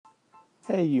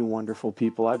Hey, you wonderful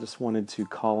people. I just wanted to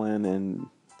call in and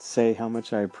say how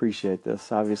much I appreciate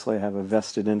this. Obviously, I have a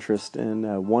vested interest in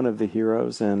one of the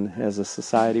heroes, and as a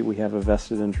society, we have a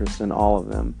vested interest in all of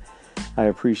them. I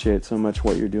appreciate so much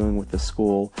what you're doing with the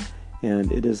school,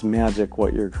 and it is magic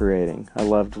what you're creating. I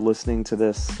loved listening to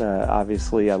this.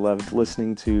 Obviously, I loved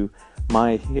listening to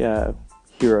my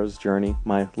hero's journey,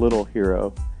 my little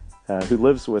hero who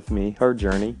lives with me, her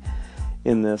journey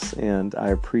in this, and I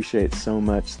appreciate so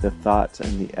much the thoughts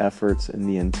and the efforts and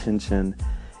the intention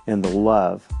and the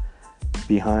love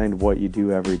behind what you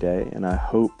do every day, and I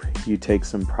hope you take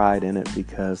some pride in it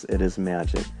because it is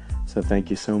magic. So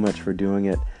thank you so much for doing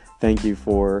it. Thank you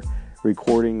for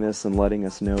recording this and letting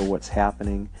us know what's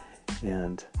happening,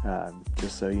 and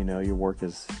just so you know, your work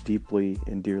is deeply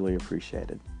and dearly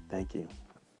appreciated. Thank you.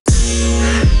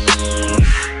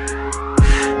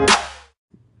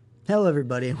 Hello,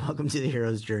 everybody, and welcome to the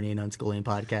Hero's Journey and Unschooling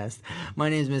podcast. My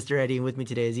name is Mr. Eddie, and with me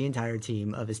today is the entire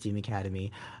team of Esteem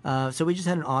Academy. So we just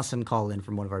had an awesome call-in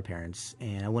from one of our parents,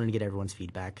 and I wanted to get everyone's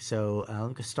feedback. So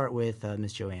let's start with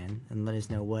Miss Joanne, and let us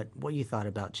know what you thought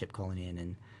about Chip calling in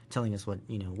and telling us what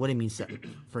it means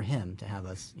for him to have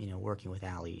us, working with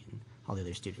Allie and all the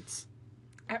other students.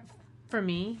 For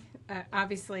me,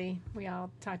 obviously, we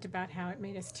all talked about how it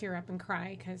made us tear up and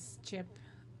cry because Chip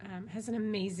has an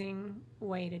amazing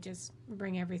way to just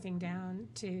bring everything down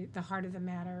to the heart of the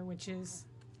matter, which is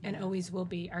and always will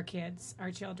be our kids, our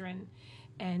children,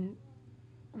 and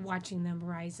watching them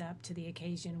rise up to the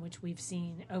occasion, which we've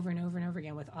seen over and over and over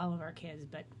again with all of our kids.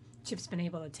 But Chip's been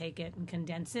able to take it and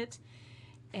condense it,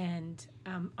 and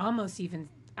almost even,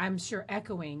 I'm sure,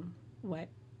 echoing what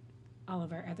all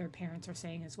of our other parents are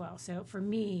saying as well. So for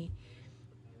me,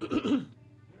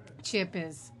 Chip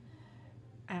is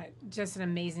just an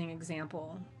amazing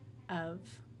example of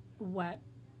what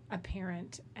a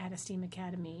parent at Esteem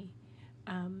Academy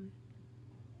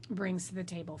brings to the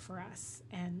table for us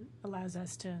and allows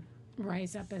us to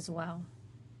rise up as well.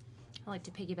 I'd like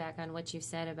to piggyback on what you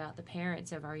said about the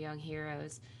parents of our young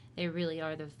heroes. They really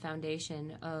are the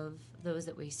foundation of those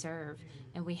that we serve,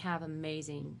 and we have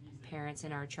amazing parents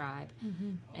in our tribe.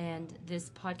 Mm-hmm. And this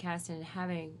podcast and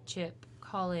having Chip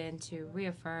call in to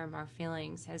reaffirm our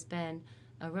feelings has been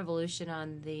a revolution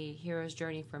on the hero's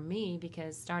journey for me,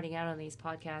 because starting out on these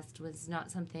podcasts was not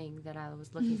something that I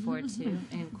was looking forward to,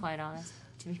 and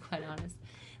to be quite honest.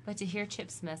 But to hear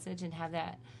Chip's message and have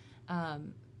that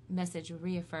message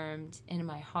reaffirmed in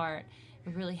my heart,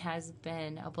 it really has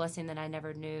been a blessing that I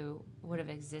never knew would have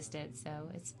existed. So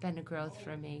it's been a growth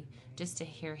for me just to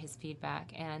hear his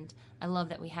feedback. And I love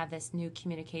that we have this new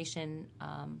communication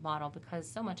model, because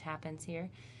so much happens here.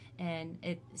 And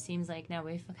it seems like now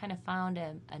we've kind of found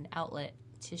an outlet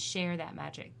to share that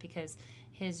magic, because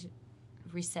his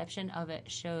reception of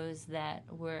it shows that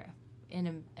we're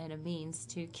in a means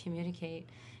to communicate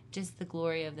just the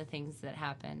glory of the things that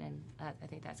happen. And I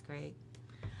think that's great.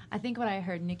 I think what I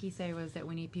heard Nikki say was that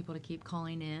we need people to keep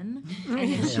calling in,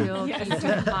 and she'll keep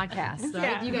doing the podcast.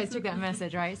 So you guys took that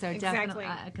message, right? So exactly.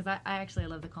 Definitely, because I actually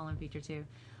love the call-in feature too,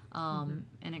 and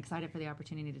excited for the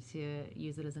opportunity to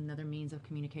use it as another means of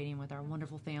communicating with our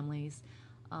wonderful families,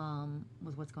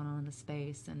 with what's going on in the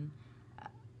space, and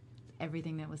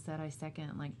everything that was said. I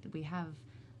second. Like we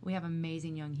have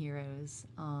amazing young heroes,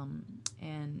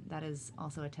 and that is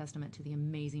also a testament to the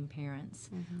amazing parents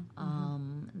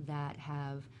that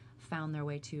have found their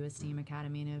way to Esteem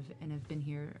Academy and have been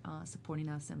here supporting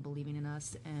us and believing in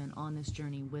us and on this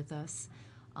journey with us.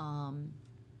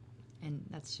 And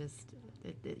that's just,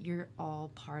 you're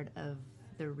all part of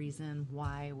the reason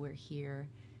why we're here,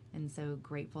 and so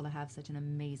grateful to have such an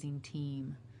amazing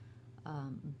team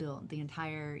built.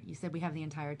 You said we have the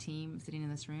entire team sitting in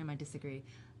this room. I disagree.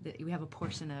 We have a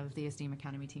portion of the Esteem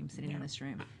Academy team sitting in this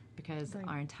room, because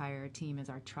our entire team is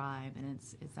our tribe, and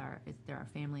they're our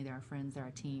family, they're our friends, they're our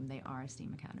team. They are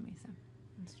Esteem Academy. So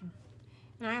that's true.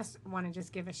 And I also want to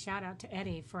just give a shout out to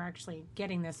Eddie for actually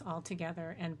getting this all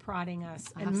together and prodding us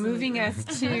and moving us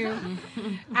to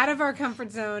out of our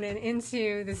comfort zone and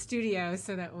into the studio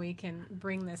so that we can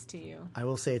bring this to you. I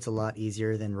will say it's a lot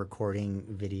easier than recording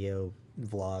video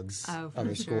vlogs of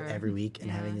our school every week and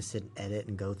having to sit and edit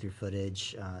and go through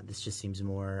footage. This just seems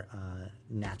more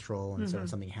natural, and so if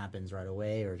something happens right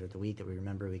away or the week that we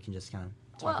remember, we can just kind of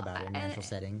talk about it in a natural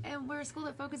setting. And we're a school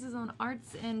that focuses on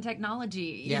arts and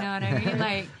technology. You know what I mean?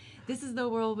 Like, this is the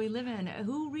world we live in.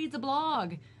 Who reads a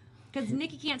blog? Because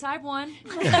Nikki can't type one.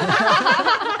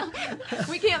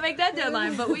 We can't make that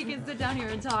deadline, but we can sit down here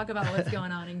and talk about what's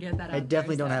going on and get that out. I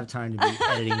definitely don't have time to be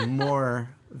editing more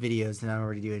videos than I'm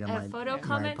already doing on my photo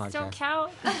comments podcast. don't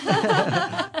count.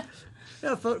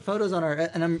 No, photos on our,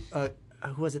 and I'm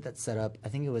who was it that set up? I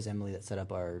think it was Emily that set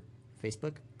up our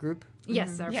Facebook group.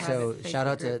 Yes, our Yes. So private shout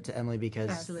Facebook out group. to Emily because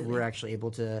Absolutely. we're actually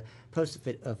able to post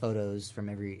photos from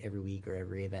every week or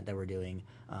every event that we're doing,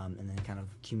 and then kind of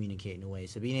communicate in a way.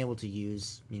 So being able to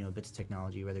use bits of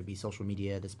technology, whether it be social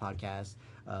media, this podcast,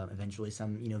 eventually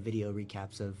some video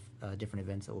recaps of different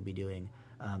events that we'll be doing.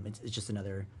 It's just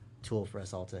another tool for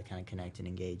us all to kind of connect and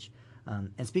engage.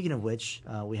 And speaking of which,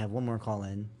 we have one more call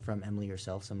in from Emily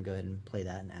herself, so I'm going to go ahead and play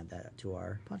that and add that to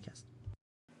our podcast.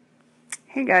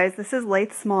 Hey guys, this is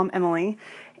Lath's mom, Emily,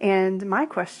 and my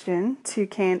question to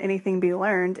Can Anything Be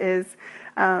Learned is,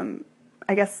 I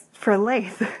guess, for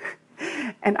Lath.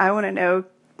 And I want to know,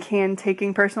 can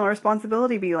taking personal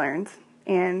responsibility be learned?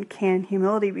 And can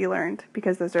humility be learned?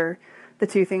 Because those are the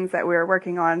two things that we're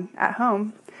working on at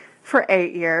home for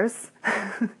 8 years.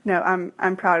 No,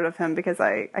 I'm proud of him because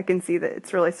I can see that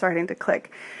it's really starting to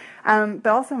click. But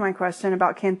also my question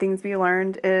about can things be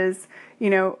learned is,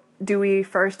 do we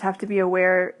first have to be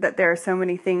aware that there are so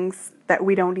many things that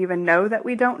we don't even know that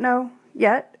we don't know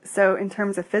yet? So in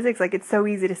terms of physics, it's so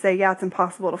easy to say, yeah, it's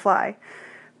impossible to fly.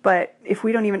 But if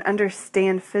we don't even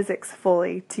understand physics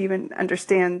fully to even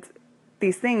understand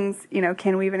these things,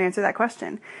 can we even answer that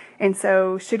question? And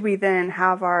so should we then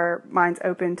have our minds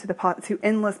open to to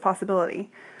endless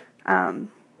possibility, and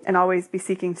always be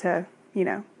seeking to,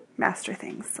 master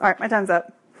things? All right, my time's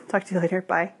up. Talk to you later.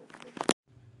 Bye.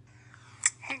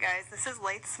 Hey guys, this is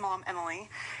Lath's mom, Emily,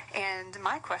 and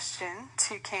my question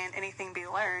to Can Anything Be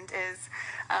Learned is,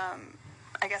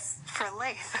 I guess, for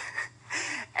Lath.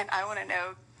 And I want to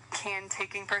know, can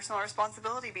taking personal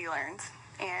responsibility be learned?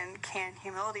 And can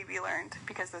humility be learned?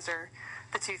 Because those are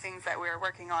the two things that we're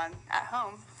working on at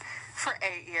home for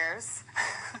 8 years.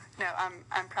 No,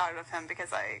 I'm proud of him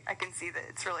because I can see that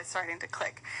it's really starting to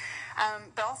click.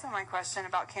 But also my question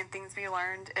about can things be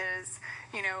learned is,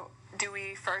 do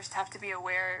we first have to be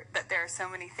aware that there are so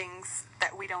many things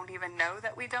that we don't even know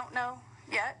that we don't know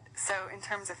yet? So in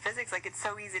terms of physics, it's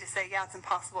so easy to say, yeah, it's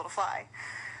impossible to fly.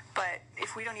 But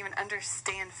if we don't even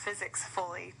understand physics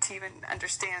fully to even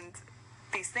understand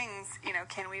these things,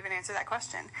 can we even answer that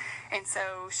question? And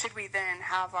so should we then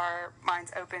have our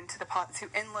minds open to to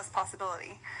endless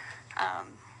possibility,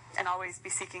 and always be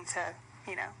seeking to,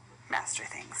 master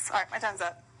things? All right, my time's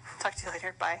up. Talk to you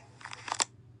later. Bye.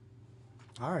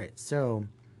 All right, so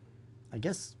I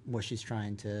guess what she's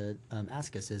trying to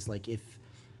ask us is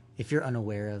if you're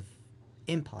unaware of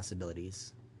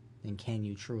impossibilities, then can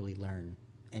you truly learn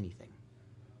anything?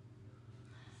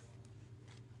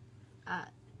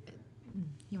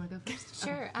 You want to go first?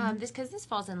 Sure. This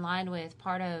falls in line with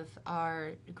part of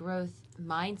our growth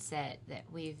mindset that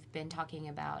we've been talking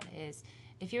about is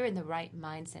if you're in the right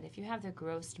mindset, if you have the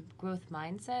growth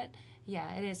mindset,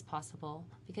 yeah, it is possible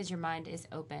because your mind is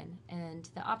open. And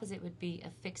the opposite would be a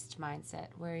fixed mindset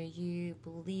where you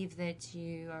believe that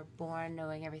you are born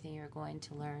knowing everything you're going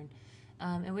to learn.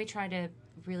 And we try to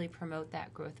really promote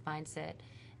that growth mindset.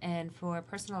 And for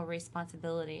personal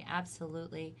responsibility,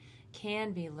 absolutely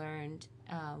can be learned,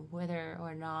 whether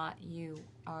or not you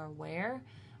are aware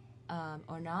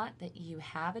or not that you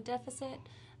have a deficit,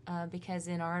 because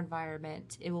in our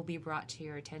environment, it will be brought to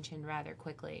your attention rather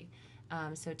quickly.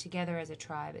 So together as a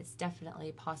tribe, it's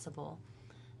definitely possible.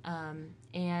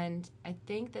 And I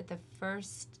think that the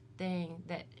first thing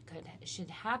that should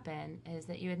happen is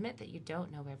that you admit that you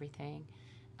don't know everything.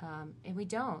 And we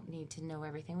don't need to know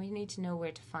everything. We need to know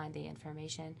where to find the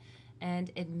information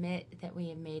and admit that we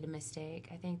have made a mistake.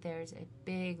 I think there's a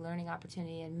big learning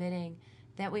opportunity admitting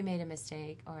that we made a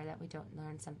mistake or that we don't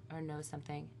learn or know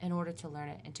something in order to learn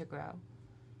it and to grow.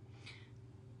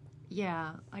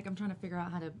 Yeah, I'm trying to figure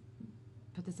out how to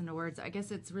put this into words. I guess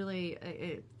it's really,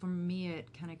 for me,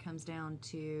 it kind of comes down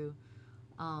to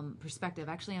perspective.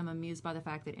 Actually, I'm amused by the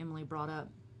fact that Emily brought up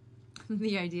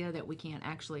the idea that we can't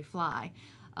actually fly.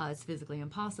 It's physically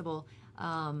impossible,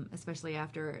 especially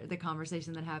after the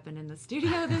conversation that happened in the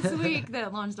studio this week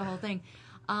that launched the whole thing.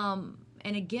 And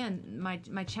again,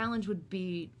 my challenge would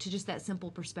be to just that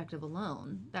simple perspective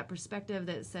alone. That perspective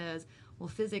that says, well,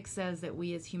 physics says that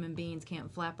we as human beings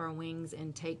can't flap our wings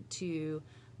and take to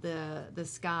the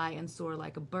sky and soar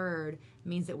like a bird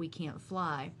means that we can't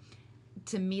fly.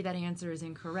 To me, that answer is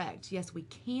incorrect. Yes, we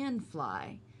can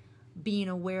fly. Being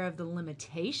aware of the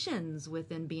limitations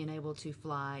within being able to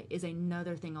fly is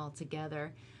another thing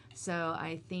altogether. So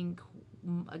I think,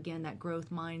 again, that growth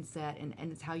mindset,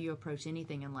 and it's how you approach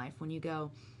anything in life. When you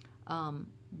go,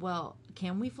 well,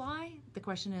 can we fly? The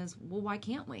question is, well, why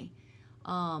can't we?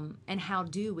 And how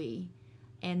do we?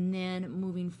 And then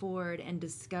moving forward and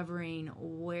discovering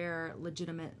where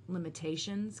legitimate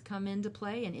limitations come into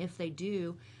play. And if they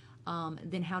do,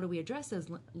 then how do we address those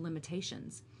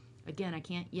limitations? Again, I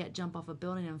can't yet jump off a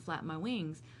building and flap my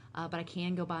wings, but I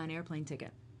can go buy an airplane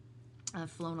ticket.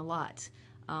 I've flown a lot.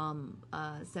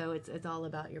 So it's all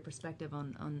about your perspective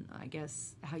on I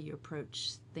guess, how you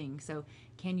approach things. So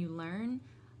can you learn?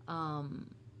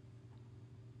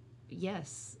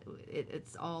 Yes,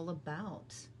 it's all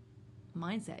about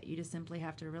mindset. You just simply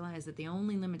have to realize that the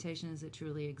only limitations that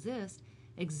truly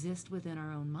exist within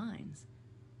our own minds.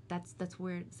 That's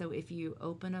where, so if you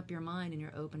open up your mind and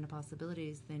you're open to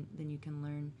possibilities, then you can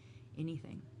learn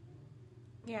anything.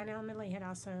 Yeah, and Emily had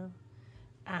also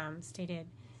stated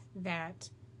that,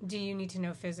 do you need to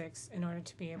know physics in order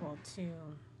to be able to,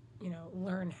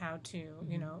 learn how to,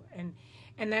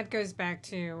 and that goes back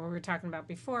to what we were talking about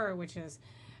before, which is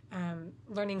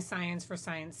learning science for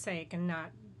science sake, and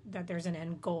not that there's an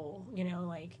end goal,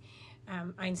 like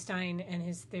Einstein and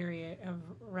his theory of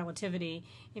relativity,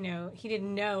 he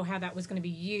didn't know how that was going to be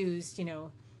used,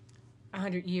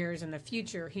 100 years in the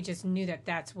future. He just knew that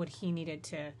that's what he needed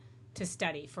to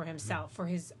study for himself, for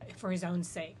his own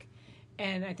sake.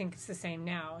 And I think it's the same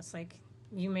now. It's like,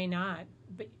 you may not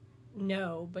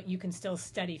but you can still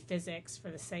study physics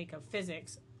for the sake of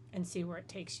physics and see where it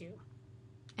takes you.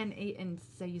 And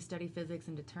say you study physics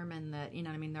and determine that,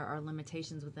 there are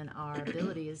limitations within our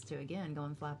abilities to, again, go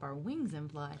and flap our wings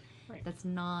and fly. Right. That's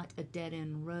not a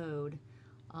dead-end road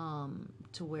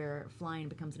to where flying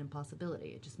becomes an impossibility.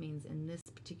 It just means in this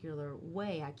particular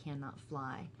way I cannot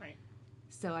fly. Right.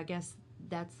 So I guess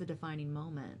that's the defining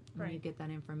moment. When Right. you get that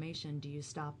information, do you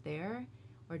stop there?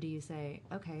 Or do you say,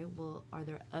 okay, well, are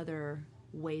there other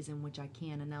ways in which I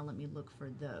can, and now let me look for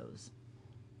those?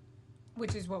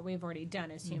 Which is what we've already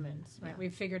done as humans, right? Yeah.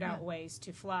 We've figured out Yeah. ways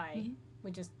to fly. Mhm.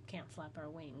 We just can't flap our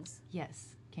wings.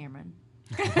 Yes, Cameron.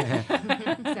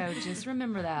 So just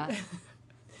remember that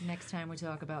next time we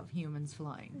talk about humans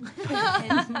flying.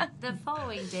 And the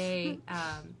following day,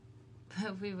 I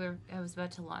was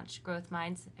about to launch Growth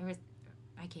Minds.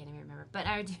 I can't even remember, but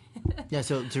Yeah,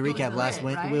 so to recap, lit,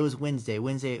 right? it was Wednesday.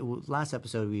 Last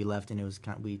episode we left, and it was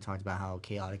we talked about how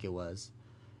chaotic it was,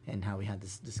 and how we had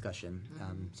this discussion.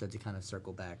 So to kind of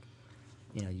circle back,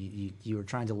 you were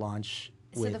trying to launch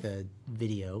with a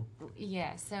video.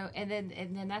 Yeah. So and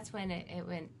then that's when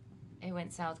it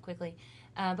went south quickly.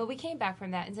 But we came back from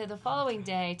that, and so the following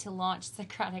day, to launch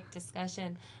Socratic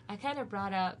Discussion, I kind of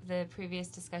brought up the previous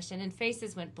discussion, and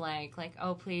faces went blank, like,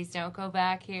 oh, please don't go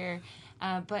back here.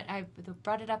 But I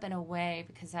brought it up in a way,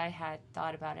 because I had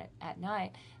thought about it at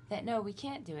night, that no, we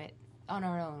can't do it on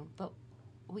our own, but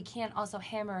we can't also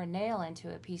hammer a nail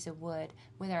into a piece of wood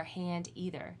with our hand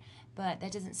either. But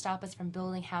that doesn't stop us from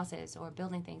building houses or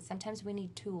building things. Sometimes we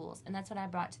need tools, and that's what I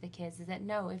brought to the kids, is that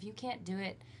no, if you can't do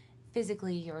it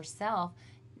physically yourself,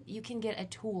 you can get a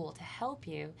tool to help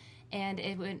you. And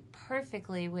it went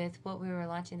perfectly with what we were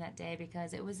launching that day,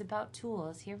 because it was about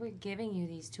tools. Here we're giving you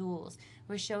these tools.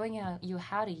 We're showing you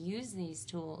how to use these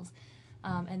tools.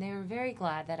 And they were very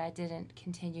glad that I didn't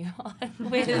continue on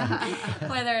with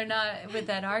whether or not with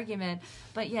that argument.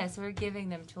 But yes, we're giving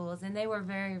them tools, and they were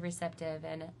very receptive,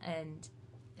 and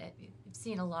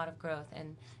seen a lot of growth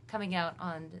and coming out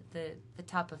on the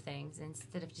top of things,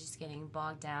 instead of just getting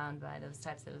bogged down by those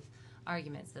types of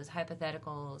arguments, those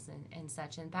hypotheticals and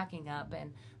such, and backing up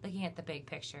and looking at the big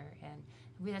picture. And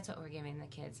that's what we're giving the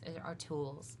kids, are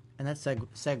tools. And that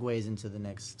segues into the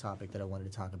next topic that I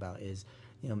wanted to talk about is,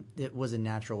 it was a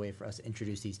natural way for us to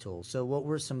introduce these tools. So what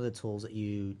were some of the tools that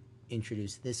you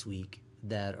introduced this week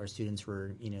that our students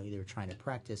were, either trying to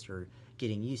practice or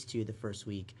getting used to the first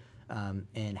week?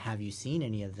 And have you seen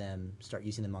any of them start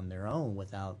using them on their own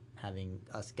without having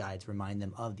us guides remind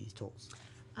them of these tools?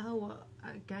 Oh,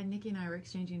 Guy, Nikki and I were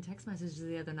exchanging text messages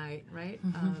the other night, right?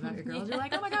 About your girls. You're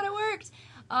like, oh my God, it worked!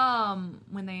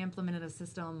 When they implemented a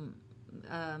system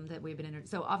that we've been in.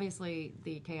 So obviously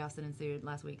the chaos that ensued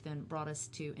last week then brought us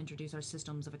to introduce our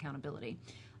systems of accountability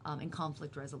and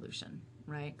conflict resolution,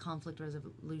 right? Conflict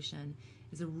resolution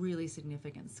is a really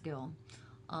significant skill.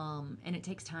 And it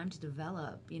takes time to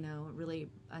develop, really,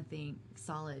 I think,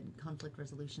 solid conflict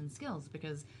resolution skills,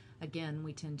 because, again,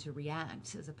 we tend to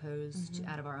react as opposed to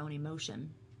out of our own emotion.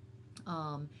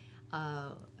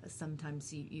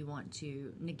 Sometimes you want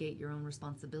to negate your own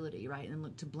responsibility, right, and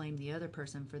look to blame the other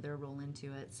person for their role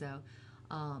into it. So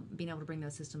being able to bring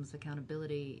those systems of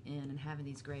accountability in and having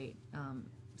these great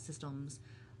systems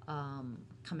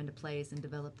come into place and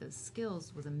develop those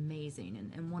skills was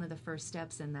amazing. And one of the first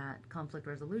steps in that conflict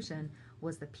resolution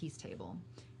was the peace table.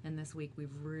 And this week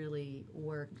we've really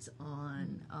worked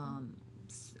on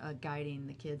guiding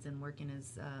the kids and working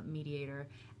as mediator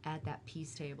at that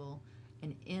peace table,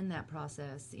 And in that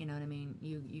process, you know what I mean,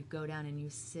 you go down and you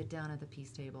sit down at the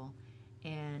peace table,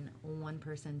 and one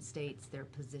person states their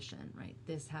position, right?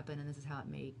 This happened and this is how it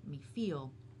made me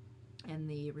feel. And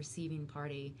the receiving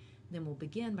party then will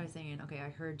begin by saying, okay, I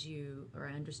heard you, or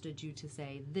I understood you to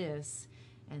say this,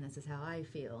 and this is how I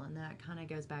feel. And that kind of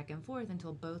goes back and forth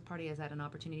until both parties has had an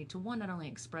opportunity to, one, not only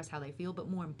express how they feel, but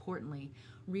more importantly,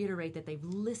 reiterate that they've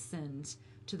listened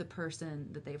to the person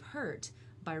that they've hurt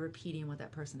by repeating what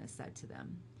that person has said to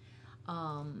them.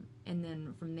 And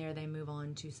then from there, they move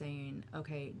on to saying,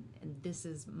 okay, and this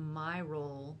is my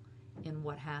role in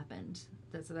what happened.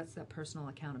 That's that personal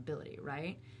accountability,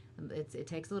 right? It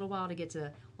takes a little while to get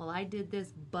to, well, I did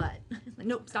this, but.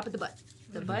 Nope, stop at the but.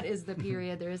 The but is the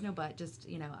period. There is no but. Just,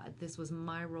 this was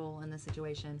my role in the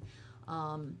situation.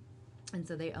 And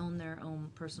so they own their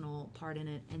own personal part in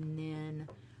it. And then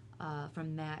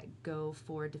from that, go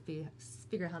forward to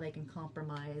figure out how they can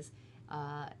compromise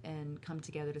and come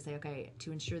together to say, okay,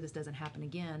 to ensure this doesn't happen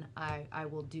again, I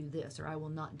will do this, or I will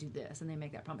not do this, and they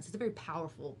make that promise. It's a very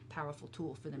powerful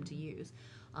tool for them to use.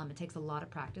 It takes a lot of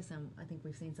practice, and I think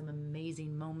we've seen some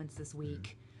amazing moments this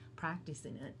week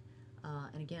practicing it.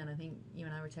 And again, I think you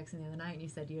and I were texting the other night, and you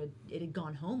said it had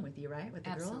gone home with you, right, with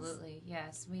the girls? Absolutely,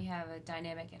 yes. We have a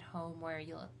dynamic at home where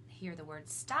you'll hear the word,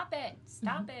 stop it,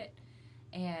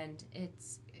 and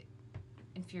it's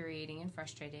infuriating and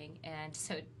frustrating. And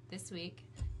so this week,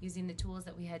 using the tools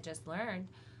that we had just learned,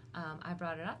 I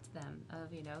brought it up to them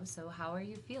of, so how are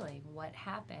you feeling? What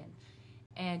happened?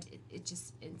 And it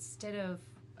just, instead of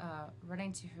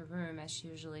running to her room as she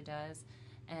usually does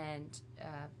and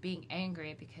being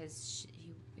angry because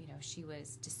she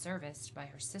was disserviced by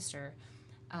her sister,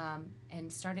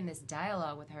 and starting this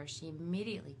dialogue with her, she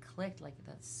immediately clicked, like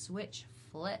the switch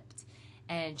flipped,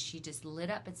 and she just lit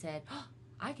up and said, oh,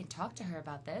 I can talk to her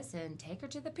about this and take her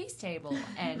to the peace table.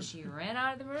 And she ran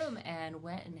out of the room and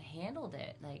went and handled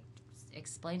it, like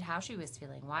explained how she was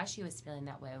feeling, why she was feeling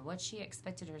that way, what she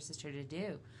expected her sister to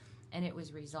do. And it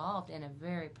was resolved in a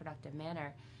very productive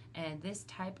manner. And this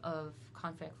type of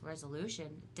conflict resolution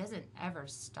doesn't ever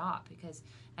stop, because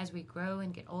as we grow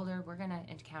and get older, we're going to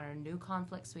encounter new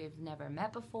conflicts we've never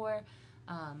met before.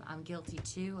 I'm guilty,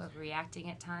 too, of reacting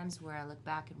at times where I look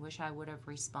back and wish I would have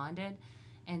responded.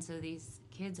 And so these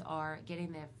kids are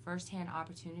getting the firsthand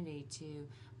opportunity to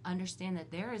understand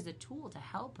that there is a tool to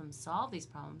help them solve these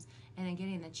problems, and then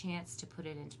getting the chance to put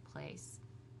it into place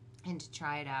and to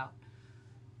try it out.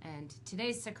 And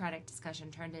today's Socratic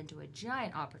discussion turned into a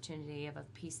giant opportunity of a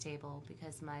peace table,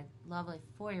 because my lovely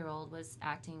 4-year-old was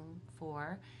acting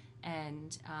for,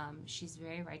 and she's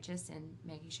very righteous in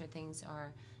making sure things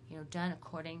are, done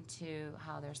according to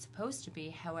how they're supposed to be.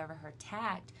 However, her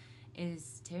tact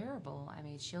is terrible. I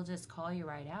mean, she'll just call you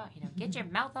right out, get your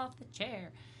mouth off the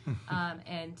chair.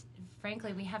 And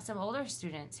frankly, we have some older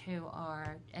students who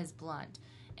are as blunt.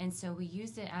 And so we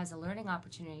used it as a learning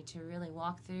opportunity to really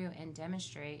walk through and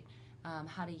demonstrate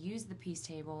how to use the peace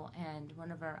table. And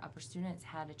one of our upper students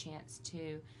had a chance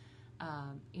to,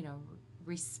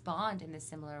 respond in a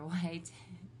similar way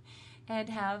and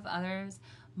have others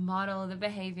model the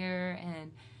behavior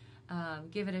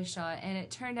and give it a shot. And it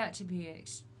turned out to be an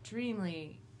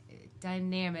extremely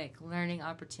dynamic learning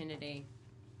opportunity.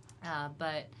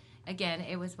 But again,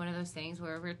 it was one of those things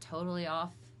where we're totally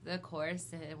off the course,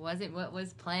 and it wasn't what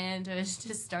was planned. It was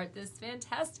to start this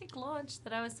fantastic launch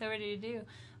that I was so ready to do.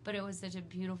 But it was such a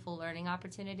beautiful learning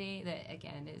opportunity that,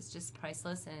 again, is just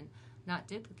priceless and not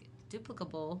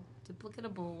duplicatable.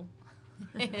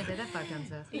 Say that 5 times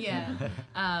fast. Yeah,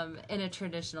 in a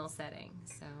traditional setting.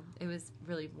 So it was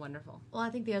really wonderful. Well, I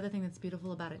think the other thing that's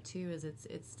beautiful about it too is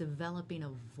it's developing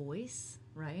a voice,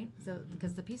 right? So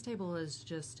because the peace table is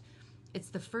just, it's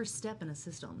the first step in a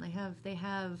system. They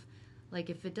have like,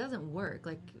 if it doesn't work,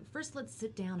 like, first let's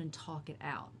sit down and talk it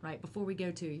out, right? Before we go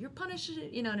to, you're punished,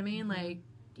 you know what I mean? Like,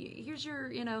 here's your,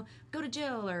 go to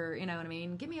jail, or, you know what I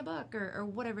mean? Give me a buck, or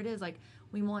whatever it is. Like,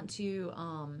 we want to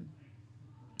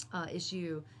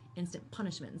issue instant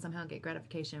punishment and somehow get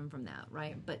gratification from that,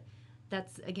 right? But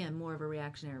that's, again, more of a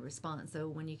reactionary response. So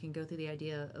when you can go through the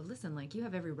idea of, listen, like, you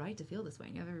have every right to feel this way,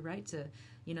 and you have every right to,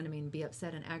 you know what I mean, be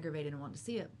upset and aggravated and want to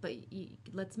see it, but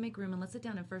let's make room and let's sit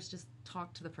down and first just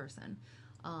talk to the person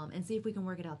and see if we can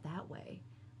work it out that way.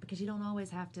 Because you don't always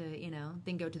have to,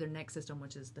 then go to their next system,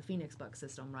 which is the Phoenix Buck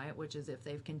system, right? Which is if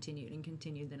they've continued,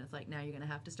 then it's like, now you're going to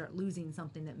have to start losing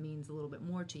something that means a little bit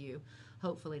more to you,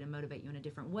 hopefully to motivate you in a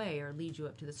different way, or lead you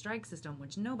up to the strike system,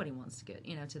 which nobody wants to get,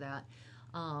 to that.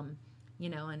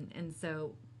 And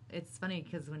so it's funny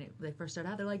because when they first start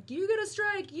out, they're like, you get a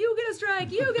strike, you get a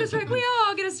strike, you get a strike, we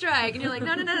all get a strike. And you're like,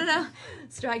 no.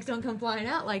 Strikes don't come flying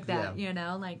out like that, you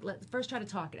know? Like, let's first try to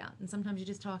talk it out. And sometimes you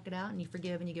just talk it out and you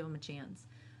forgive and you give them a chance.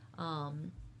 Well,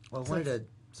 I wanted to,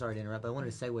 sorry to interrupt, but I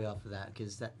wanted to segue off of that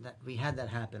because that we had that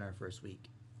happen our first week.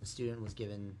 A student was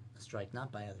given a strike,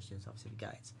 not by other students, obviously the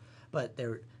guides. But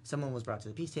someone was brought to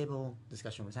the peace table,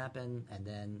 discussion was happened, and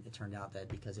then it turned out that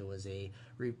because it was a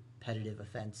repetitive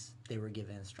offense, they were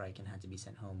given a strike and had to be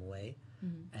sent home away,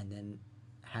 and then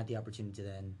had the opportunity to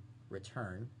then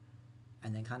return,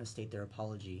 and then kind of state their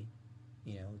apology,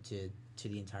 you know, to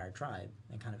the entire tribe,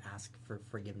 and kind of ask for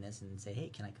forgiveness and say, hey,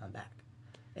 can I come back?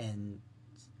 And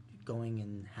going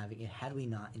and having, had we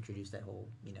not introduced that whole,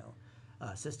 you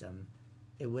know, system,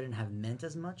 it wouldn't have meant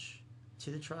as much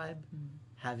to the tribe,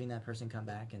 having that person come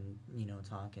back and, you know,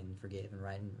 talk and forgive and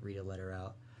write and read a letter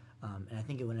out. And I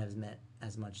think it wouldn't have meant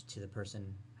as much to the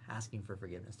person asking for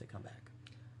forgiveness to come back.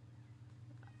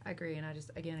 I agree, and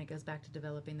again, it goes back to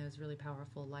developing those really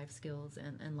powerful life skills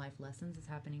and life lessons is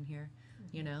happening here.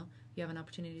 You know, you have an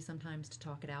opportunity sometimes to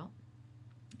talk it out,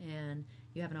 and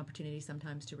you have an opportunity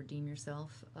sometimes to redeem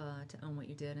yourself, to own what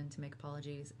you did and to make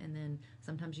apologies, and then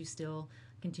sometimes you still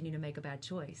continue to make a bad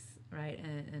choice, right,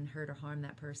 and hurt or harm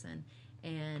that person.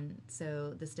 And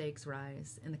so the stakes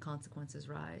rise and the consequences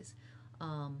rise.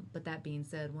 But that being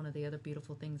said, one of the other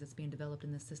beautiful things that's being developed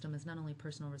in this system is not only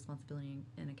personal responsibility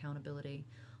and accountability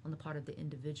on the part of the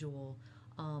individual,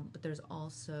 but there's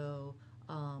also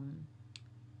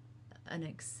an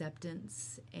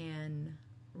acceptance and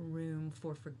room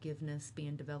for forgiveness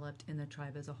being developed in the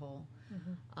tribe as a whole.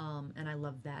 And I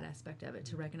love that aspect of it,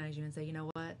 to recognize you and say, you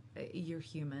know what, you're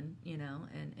human, you know,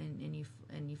 and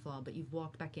you flaw, but you've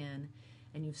walked back in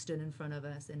and you've stood in front of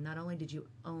us, and not only did you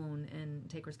own and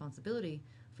take responsibility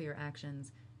for your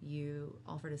actions, you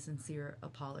offered a sincere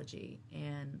apology,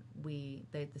 and the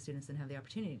students then have the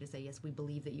opportunity to say, yes, we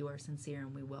believe that you are sincere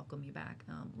and we welcome you back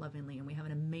lovingly, and we have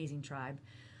an amazing tribe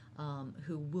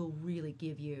who will really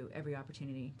give you every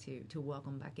opportunity to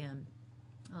welcome back in.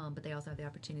 But they also have the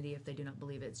opportunity, if they do not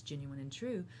believe it's genuine and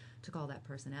true, to call that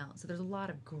person out. So there's a lot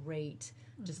of great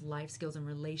just life skills and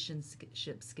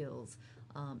relationship skills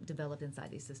developed inside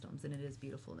these systems, and it is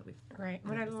beautiful that we've... Right.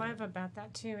 What I love about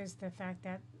that, too, is the fact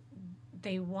that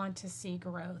they want to see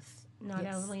growth, not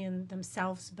only in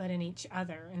themselves, but in each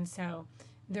other. And so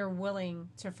they're willing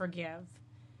to forgive,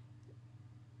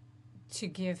 to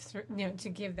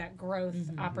give that growth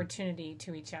opportunity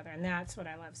to each other. And that's what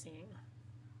I love seeing.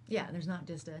 Yeah, there's not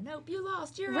just a, nope, you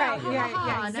lost, you're right, out, ha, yeah, ha, ha.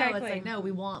 yeah, exactly. No, it's like,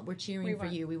 no, we're cheering for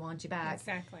you, we want you back.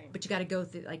 Exactly. But you got to go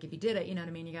through, like, if you did it, you know what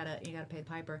I mean, you got to pay the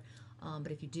piper.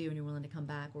 But if you do and you're willing to come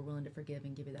back, we're willing to forgive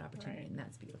and give you that opportunity, and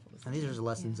that's beautiful. And these are the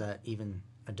lessons that even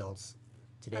adults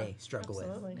today struggle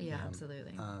with. Yeah,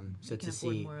 absolutely. So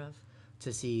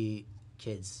to see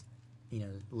kids, you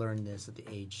know, learn this at the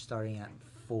age starting at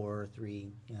 4,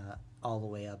 3, all the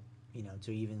way up, you know,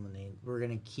 to even when we're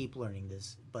going to keep learning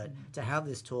this. But to have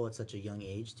this tool at such a young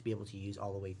age to be able to use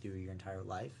all the way through your entire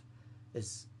life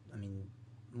is, I mean,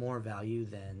 more value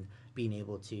than being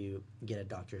able to get a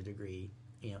doctorate degree,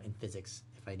 you know, in physics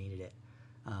if I needed it.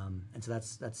 And so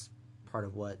that's part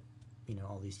of what, you know,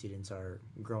 all these students are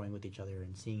growing with each other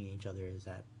and seeing each other, is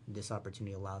that this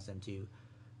opportunity allows them to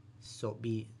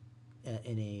be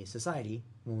in a society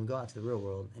when we go out to the real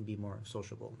world and be more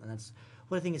sociable. And that's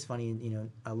what I think is funny, you know,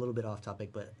 a little bit off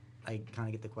topic, but I kind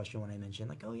of get the question when I mention,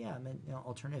 like, oh yeah, I meant, you know,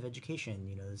 alternative education,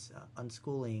 you know, this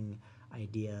unschooling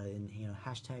idea, and, you know,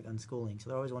 hashtag unschooling. So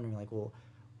they're always wondering, like, well,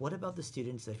 what about the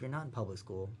students that if you're not in public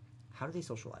school, how do they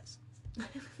socialize?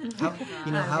 How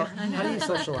do you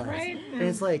socialize? Right? And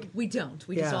it's like, We don't.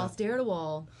 We just all stare at a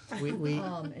wall we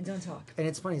and don't talk. and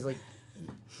it's funny. It's like,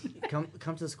 come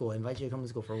to the school. I invite you to come to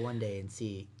school for one day and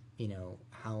see, you know,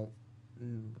 how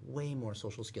way more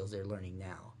social skills they're learning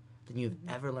now than you've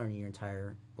ever learned in your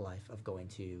entire life of going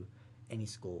to any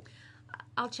school.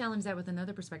 I'll challenge that with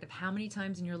another perspective. How many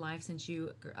times in your life since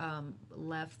you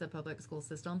left the public school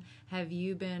system have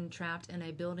you been trapped in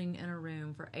a building in a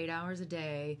room for 8 hours a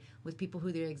day with people who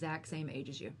are the exact same age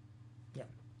as you?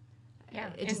 Yeah,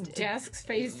 desks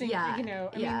facing, you know,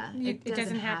 I mean, it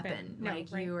doesn't happen. No, like,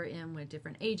 you are in with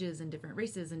different ages and different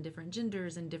races and different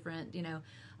genders and different, you know,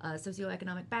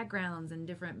 socioeconomic backgrounds and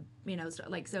different, you know,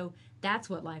 so that's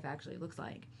what life actually looks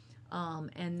like.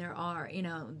 And there are, you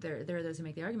know, there are those who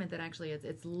make the argument that actually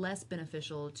it's less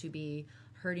beneficial to be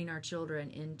herding our children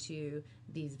into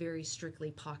these very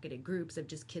strictly pocketed groups of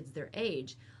just kids their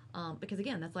age. Because,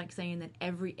 again, that's like saying that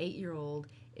every 8-year-old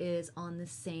is on the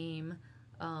same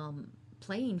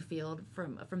playing field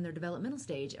from their developmental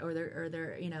stage or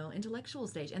their intellectual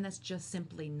stage, and that's just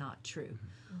simply not true.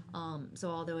 So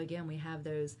although again we have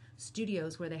those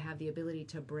studios where they have the ability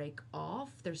to break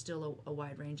off, there's still a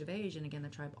wide range of age, and again the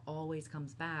tribe always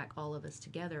comes back, all of us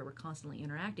together, we're constantly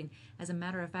interacting. As a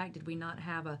matter of fact, did we not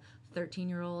have a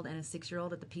 13-year-old and a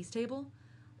 6-year-old at the peace table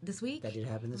this week? That did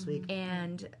happen this week.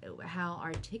 And how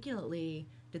articulately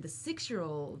did the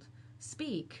 6-year-old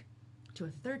speak to a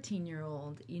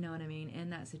 13-year-old, you know what I mean, in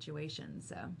that situation.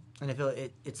 So, And I feel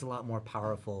it's a lot more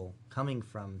powerful coming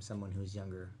from someone who's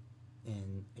younger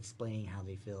and explaining how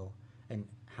they feel and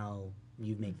how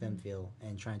you make them feel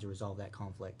and trying to resolve that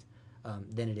conflict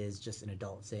than it is just an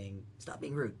adult saying, stop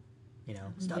being rude,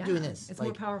 stop doing this. It's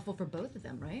more powerful for both of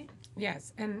them, right?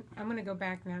 Yes, and I'm going to go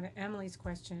back now to Emily's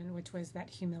question, which was that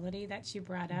humility that she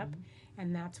brought up,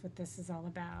 and that's what this is all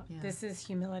about. Yeah. This is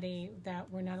humility that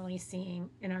we're not only seeing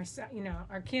in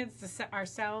our kids,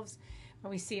 ourselves, but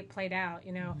we see it played out.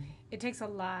 It takes a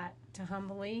lot to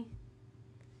humbly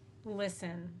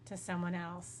listen to someone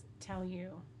else tell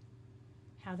you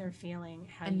how they're feeling,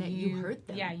 that you hurt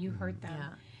them. Yeah, you hurt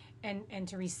them, Yeah. and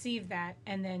to receive that,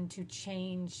 and then to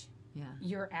change Yeah.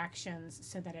 your actions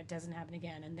so that it doesn't happen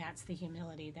again. And that's the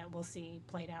humility that we'll see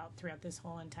played out throughout this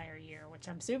whole entire year, which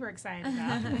I'm super excited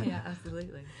about. Yeah,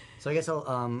 absolutely. So I guess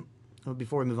I'll,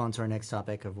 before we move on to our next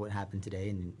topic of what happened today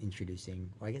and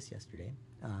introducing, or I guess yesterday,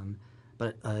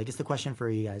 but I guess the question for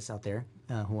you guys out there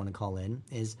who want to call in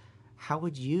is, how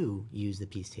would you use the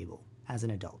peace table as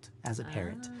an adult, as a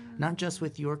parent? Not just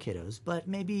with your kiddos, but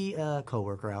maybe a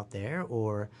coworker out there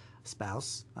or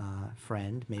spouse,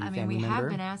 friend, maybe family member. We have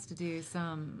been asked to do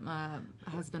some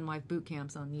husband-wife boot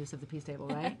camps on use of the peace table,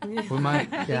 right? We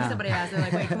might, I think somebody asked, they're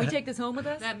like, wait, can we take this home with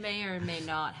us? That may or may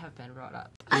not have been brought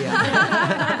up.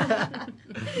 Yeah.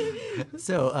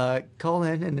 So call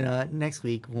in, and next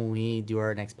week when we do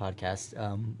our next podcast,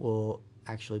 we'll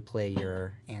actually play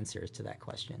your answers to that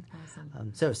question.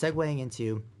 Awesome. So segueing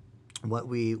into what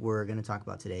we were going to talk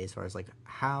about today as far as like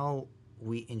how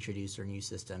we introduced our new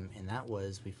system, and that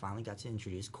was we finally got to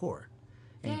introduce core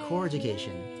and core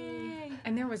education.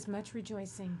 And there was much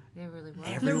rejoicing. There really was.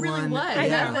 There really Everyone, was. I know,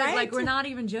 yeah. right? Like, we're not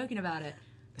even joking about it.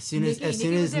 As soon as Nikki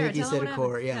was there. Nikki Tell them said what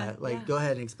core, happened. go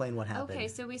ahead and explain what happened. Okay,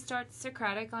 so we start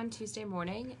Socratic on Tuesday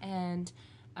morning, and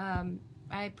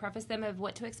I preface them of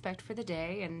what to expect for the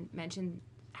day and mention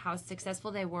how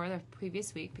successful they were the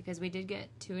previous week, because we did get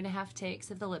 2.5 takes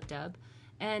of the lip dub.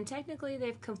 And technically,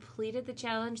 they've completed the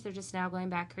challenge. They're just now going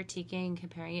back, critiquing,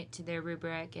 comparing it to their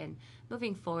rubric, and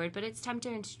moving forward. But it's time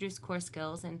to introduce core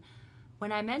skills. And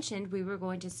when I mentioned we were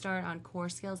going to start on core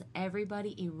skills,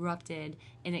 everybody erupted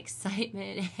in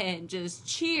excitement and just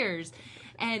cheers.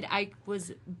 And I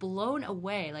was blown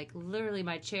away, like literally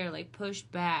my chair like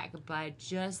pushed back by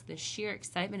just the sheer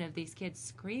excitement of these kids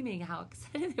screaming how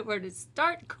excited they were to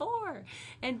start core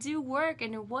and do work.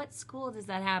 And in what school does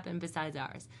that happen besides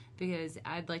ours? Because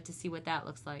I'd like to see what that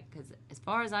looks like, because as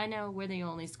far as I know, we're the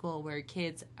only school where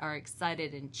kids are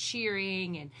excited and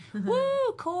cheering and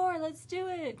woo, core, let's do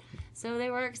it. So they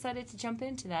were excited to jump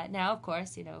into that. Now, of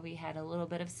course, we had a little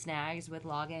bit of snags with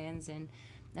logins,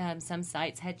 and some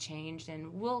sites had changed,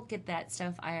 and we'll get that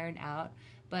stuff ironed out.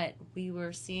 But we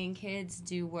were seeing kids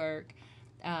do work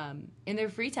in their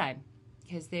free time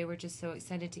because they were just so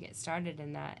excited to get started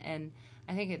in that. And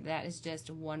I think that is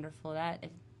just wonderful.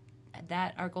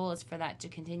 That our goal is for that to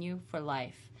continue for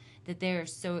life, that they're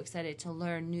so excited to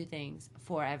learn new things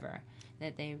forever,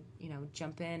 that they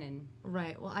jump in and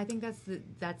Right. Well, I think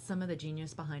that's some of the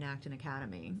genius behind Acton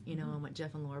Academy, and what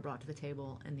Jeff and Laura brought to the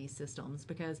table in these systems.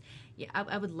 Because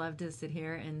I would love to sit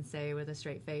here and say with a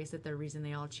straight face that the reason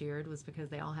they all cheered was because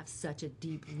they all have such a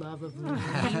deep love of learning,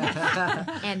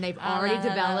 and they've already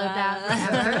developed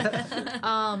that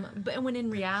forever. But when in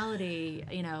reality,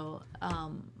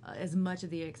 as much of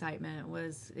the excitement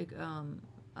was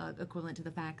equivalent to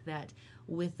the fact that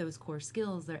with those core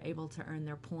skills, they're able to earn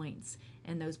their points,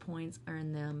 and those points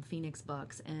earn them Phoenix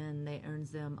Bucks, and they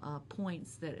earns them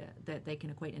points that they can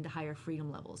equate into higher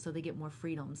freedom levels. So they get more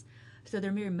freedoms. So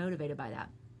they're very motivated by that.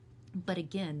 But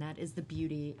again, that is the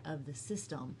beauty of the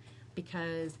system,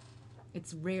 because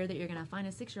it's rare that you're going to find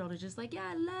a 6-year-old who's just like, yeah,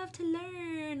 I love to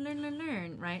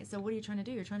learn, right? So what are you trying to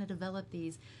do? You're trying to develop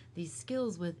these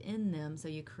skills within them, so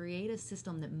you create a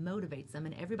system that motivates them,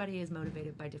 and everybody is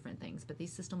motivated by different things, but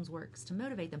these systems works to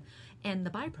motivate them. And the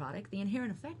byproduct, the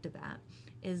inherent effect of that,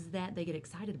 is that they get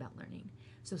excited about learning.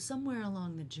 So somewhere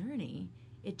along the journey,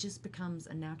 it just becomes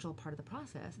a natural part of the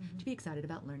process to be excited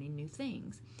about learning new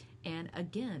things. And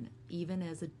again, even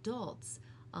as adults,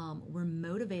 we're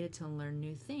motivated to learn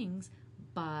new things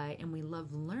by, and we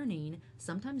love learning,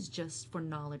 sometimes just for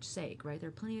knowledge's sake, right? There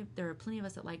are plenty of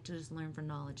us that like to just learn for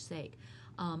knowledge's sake.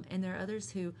 And there are others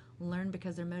who learn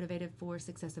because they're motivated for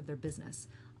success of their business,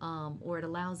 or it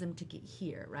allows them to get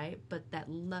here, right? But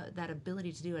that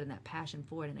ability to do it and that passion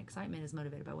for it and excitement is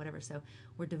motivated by whatever. So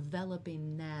we're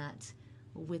developing that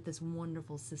with this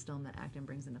wonderful system that Acton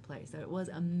brings into play. So it was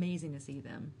amazing to see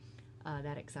them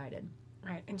that excited.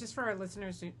 Right. And just for our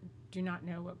listeners who do not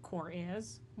know what CORE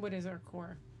is, what is our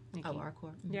CORE, Nikki? Oh, our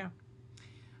core. Yeah.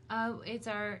 It's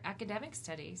our academic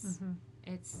studies.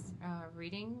 It's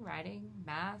reading, writing,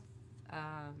 math.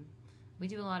 We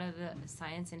do a lot of the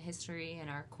science and history in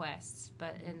our quests,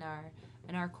 but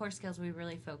in our core skills, we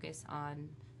really focus on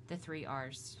the 3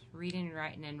 R's: reading,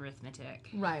 writing, and arithmetic.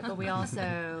 Right, but we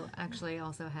also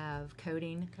have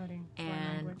coding Coding,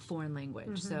 and foreign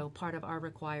language. So part of our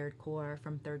required core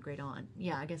from 3rd grade on.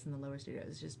 Yeah, I guess in the lower studio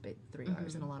it's just 3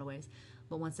 R's in a lot of ways.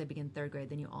 But once they begin 3rd grade,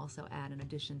 then you also add, in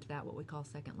addition to that, what we call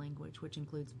second language, which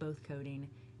includes both coding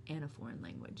and a foreign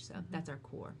language. So that's our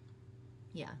core.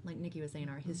 Yeah, like Nikki was saying,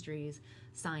 our histories,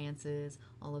 sciences,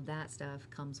 all of that stuff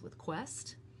comes with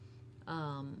Quest.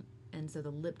 And so the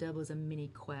Lip Dub was a mini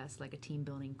quest, like a team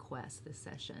building quest this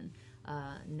session.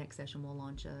 Next session we'll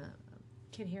launch a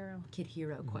Kid Hero. Kid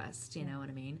Hero quest, you know what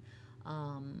I mean?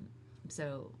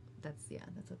 So that's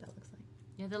what that looks like.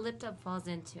 Yeah, the Lip Dub falls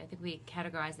into, I think we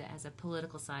categorize it as a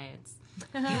political science.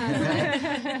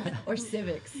 Or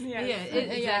civics.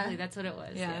 Exactly. That's what it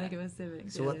was. Yeah, I think it was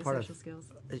civics. So what part of social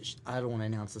skills? I don't want to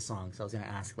announce the song, so I was going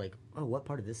to ask, like, what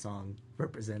part of this song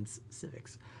represents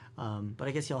civics? But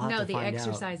I guess you'll have to the find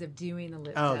exercise of doing the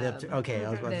Lip out. Dub. Okay, I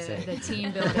was about to say. The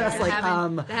team building. The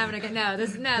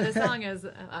song is,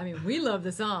 I mean, we love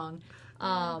the song.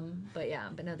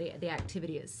 The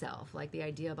activity itself, like the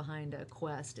idea behind a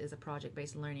quest is a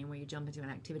project-based learning where you jump into an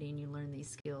activity and you learn these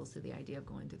skills through the idea of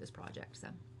going through this project. So,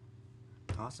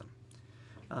 Awesome.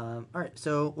 All right,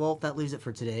 so, that leaves it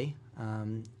for today.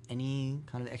 Any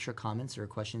kind of extra comments or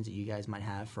questions that you guys might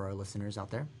have for our listeners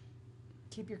out there?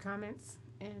 Keep your comments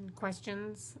and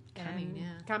questions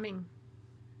coming.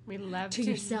 We love to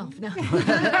yourself. No.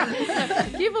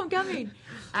 Keep them coming.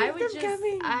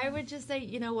 I would just say,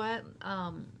 you know what?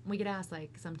 We get asked,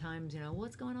 like, sometimes,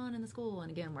 what's going on in the school?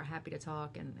 And again, we're happy to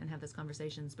talk and have those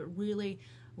conversations. But really,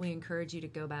 we encourage you to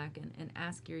go back and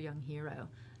ask your young hero.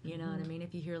 You know what I mean?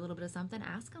 If you hear a little bit of something,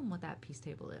 ask them what that peace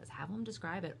table is. Have them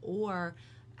describe it, or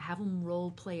have them role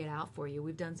play it out for you.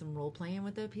 We've done some role playing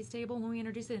with the peace table when we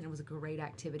introduced it, and it was a great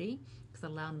activity because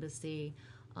it allowed them to see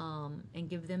and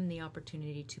give them the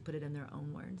opportunity to put it in their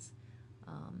own words,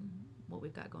 what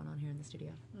we've got going on here in the studio.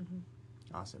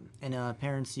 Awesome. And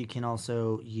parents, you can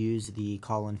also use the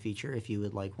call-in feature if you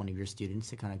would like one of your students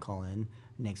to kind of call in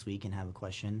next week and have a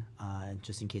question,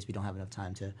 just in case we don't have enough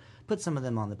time to put some of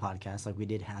them on the podcast. Like we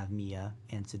did have Mia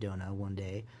and Sedona one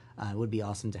day. It would be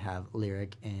awesome to have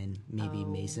Lyric and maybe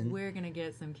Mason. We're going to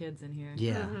get some kids in here.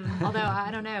 Yeah. Although, I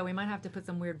don't know, we might have to put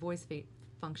some weird voice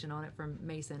function on it from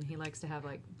Mason. He likes to have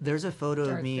like there's a photo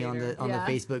Darth of me Vader. on the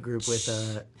Facebook group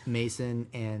with Mason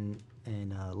and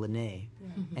Lene,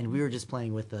 and we were just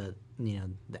playing with the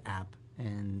app,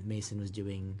 and Mason was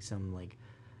doing some like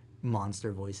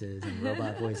monster voices and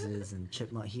robot voices and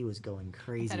chipmunk. He was going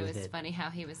crazy with it. I thought it was funny how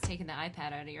he was taking the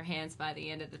iPad out of your hands by the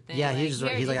end of the thing. Yeah, he's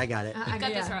like, I got it. I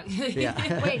got this wrong.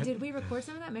 Yeah. Wait, did we record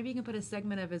some of that? Maybe you can put a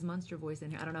segment of his monster voice in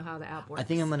here. I don't know how the app works. I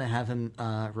think I'm gonna have him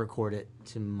record it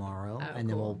tomorrow, and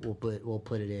cool. then we'll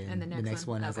put it in. And the next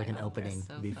one as like an opening.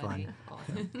 So It'll be funny. fun.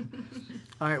 Awesome.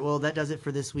 All right, well, that does it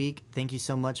for this week. Thank you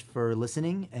so much for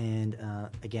listening. And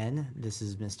again, this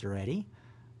is Mr. Eddie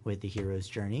with The Hero's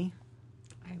Journey.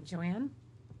 I'm Joanne.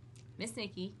 Miss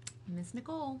Nikki. Miss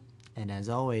Nicole. And as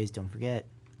always, don't forget,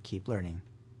 keep learning.